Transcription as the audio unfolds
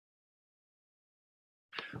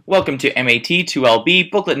Welcome to MAT 2LB,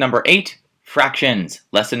 booklet number 8, Fractions,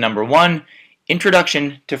 lesson number 1,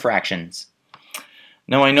 Introduction to Fractions.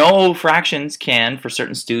 Now I know fractions can, for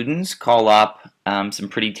certain students, call up some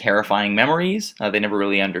pretty terrifying memories. They never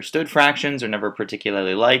really understood fractions or never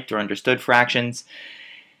particularly liked or understood fractions.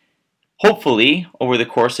 Hopefully, over the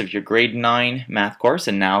course of your grade 9 math course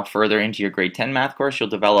and now further into your grade 10 math course, you'll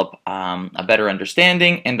develop a better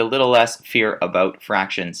understanding and a little less fear about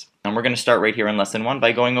fractions. And we're going to start right here in lesson 1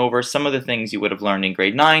 by going over some of the things you would have learned in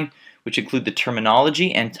grade 9, which include the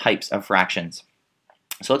terminology and types of fractions.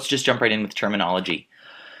 So let's just jump right in with terminology.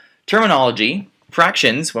 Terminology,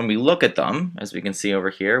 fractions, when we look at them, as we can see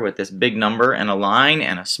over here with this big number and a line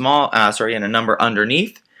and a number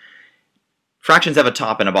underneath, fractions have a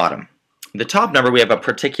top and a bottom. The top number, we have a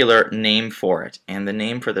particular name for it, and the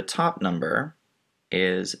name for the top number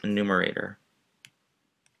is numerator.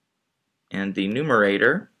 And the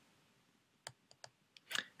numerator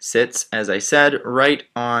sits, as I said, right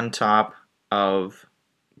on top of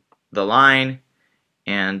the line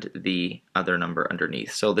and the other number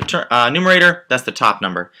underneath. So the numerator, that's the top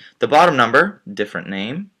number. The bottom number, different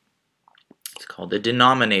name, it's called the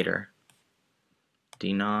denominator.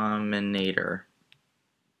 Denominator.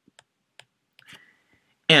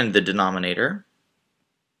 And the denominator,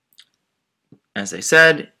 as I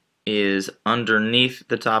said, is underneath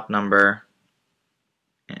the top number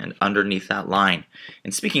and underneath that line.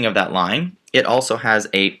 And speaking of that line, it also has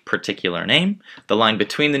a particular name. The line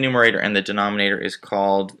between the numerator and the denominator is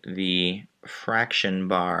called the fraction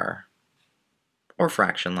bar, or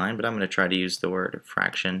fraction line, but I'm going to try to use the word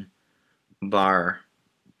fraction bar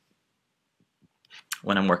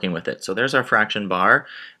when I'm working with it. So there's our fraction bar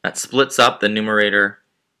that splits up the numerator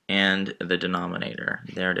and the denominator.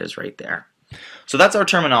 There it is right there. So that's our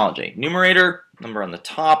terminology. Numerator, number on the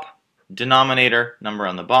top, denominator, number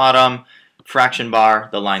on the bottom, fraction bar,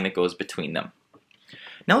 the line that goes between them.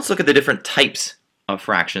 Now let's look at the different types of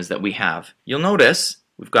fractions that we have. You'll notice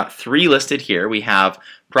we've got 3 listed here. We have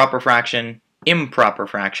proper fraction, improper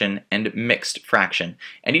fraction, and mixed fraction.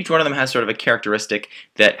 And each one of them has sort of a characteristic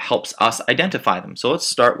that helps us identify them. So let's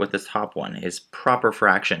start with the top one, is proper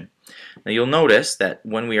fraction. Now you'll notice that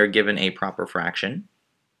when we are given a proper fraction,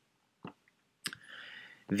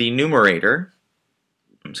 the numerator,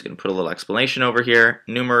 I'm just going to put a little explanation over here,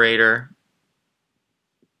 numerator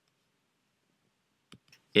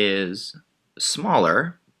is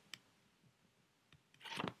smaller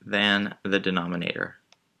than the denominator.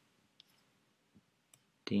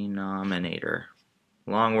 Denominator.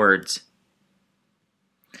 Long words.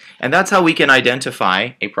 And that's how we can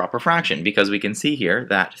identify a proper fraction, because we can see here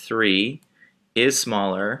that 3 is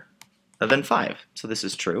smaller than 5. So this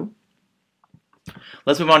is true.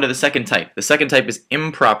 Let's move on to the second type. The second type is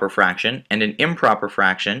improper fraction, and an improper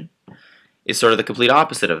fraction is sort of the complete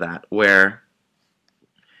opposite of that, where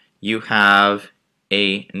you have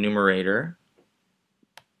a numerator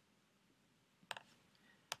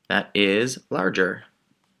that is larger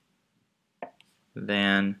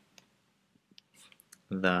than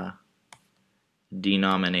the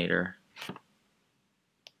denominator.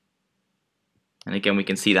 And again, we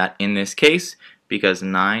can see that in this case because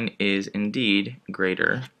 9 is indeed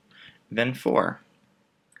greater than 4.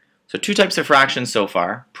 So 2 types of fractions so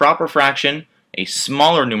far. Proper fraction, a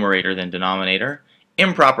smaller numerator than denominator.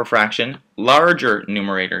 Improper fraction, larger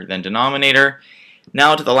numerator than denominator.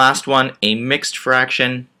 Now to the last one, a mixed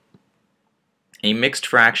fraction. A mixed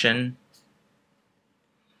fraction,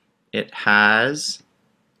 it has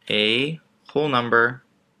a whole number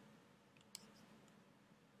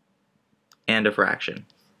and a fraction.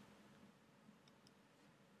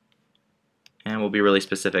 And we'll be really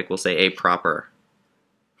specific, we'll say a proper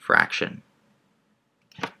fraction.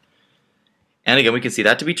 And again, we can see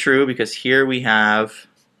that to be true because here we have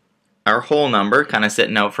our whole number kind of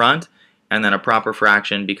sitting out front, and then a proper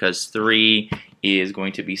fraction because 3 is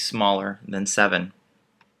going to be smaller than 7.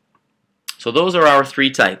 So those are our 3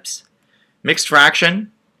 types. Mixed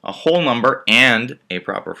fraction, a whole number and a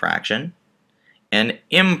proper fraction. An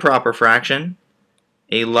improper fraction,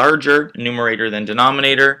 a larger numerator than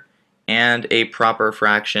denominator, and a proper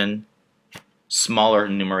fraction, smaller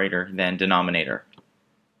numerator than denominator.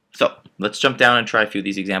 So let's jump down and try a few of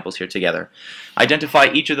these examples here together. Identify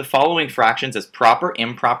each of the following fractions as proper,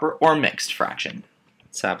 improper, or mixed fraction.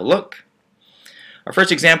 Let's have a look. Our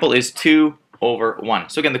first example is 2 over 1.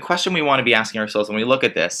 So again, the question we want to be asking ourselves when we look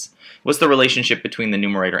at this, what's the relationship between the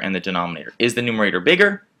numerator and the denominator? Is the numerator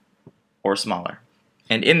bigger or smaller?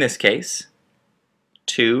 And in this case,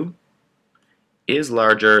 2 is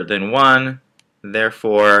larger than 1,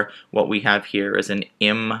 therefore what we have here is an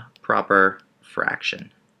improper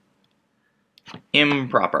fraction.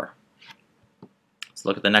 improper. Let's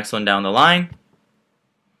look at the next one down the line.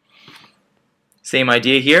 Same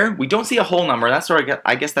idea here. We don't see a whole number. That's sort of,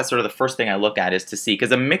 I guess that's sort of the first thing I look at is to see,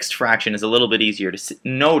 because a mixed fraction is a little bit easier to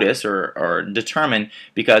notice or determine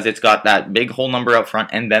because it's got that big whole number out front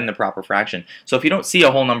and then the proper fraction. So if you don't see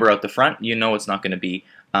a whole number out the front, you know it's not going to be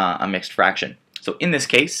a mixed fraction. So in this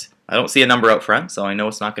case, I don't see a number out front, so I know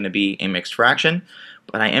it's not going to be a mixed fraction.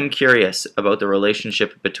 But I am curious about the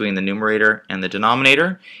relationship between the numerator and the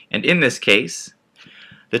denominator. And in this case,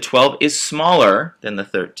 the 12 is smaller than the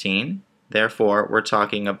 13. Therefore, we're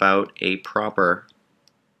talking about a proper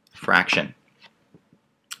fraction.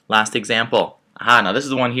 Last example. Now this is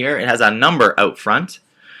the one here. It has a number out front.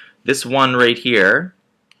 This one right here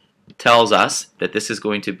tells us that this is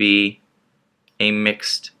going to be a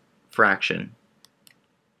mixed fraction.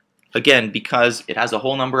 Again, because it has a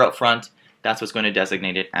whole number out front, that's what's going to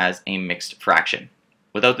designate it as a mixed fraction.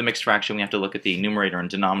 Without the mixed fraction, we have to look at the numerator and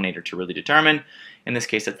denominator to really determine. In this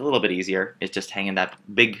case, it's a little bit easier. It's just hanging that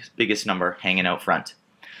biggest number hanging out front.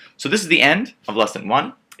 So this is the end of lesson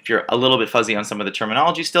 1. If you're a little bit fuzzy on some of the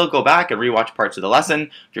terminology still, go back and rewatch parts of the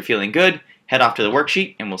lesson. If you're feeling good, head off to the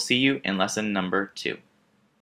worksheet, and we'll see you in lesson number 2.